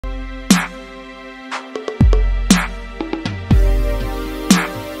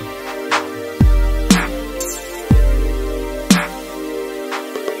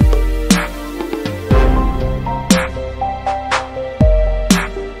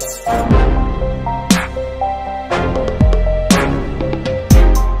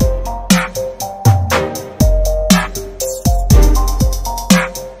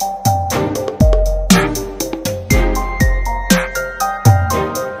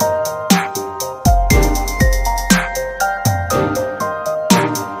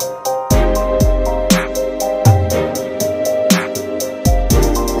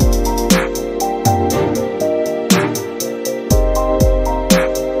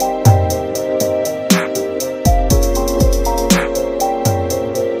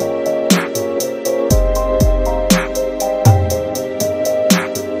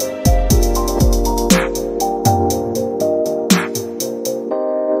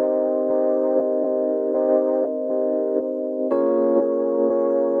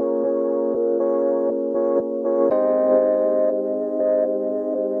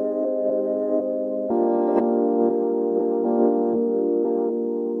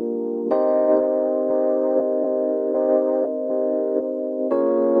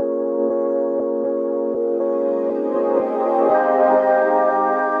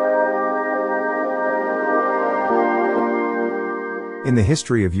In the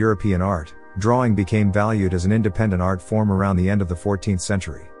history of European art, drawing became valued as an independent art form around the end of the 14th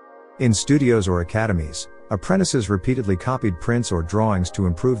century. In studios or academies, apprentices repeatedly copied prints or drawings to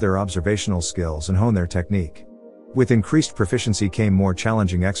improve their observational skills and hone their technique. With increased proficiency came more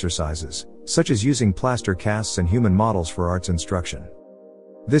challenging exercises, such as using plaster casts and human models for arts instruction.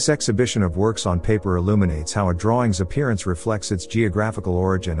 This exhibition of works on paper illuminates how a drawing's appearance reflects its geographical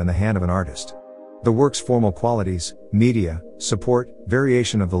origin and the hand of an artist. The work's formal qualities, media, support,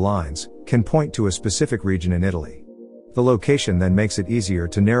 variation of the lines, can point to a specific region in Italy. The location then makes it easier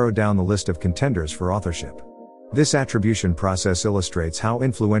to narrow down the list of contenders for authorship. This attribution process illustrates how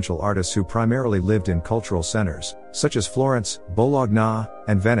influential artists who primarily lived in cultural centers, such as Florence, Bologna,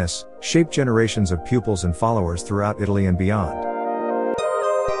 and Venice, shaped generations of pupils and followers throughout Italy and beyond.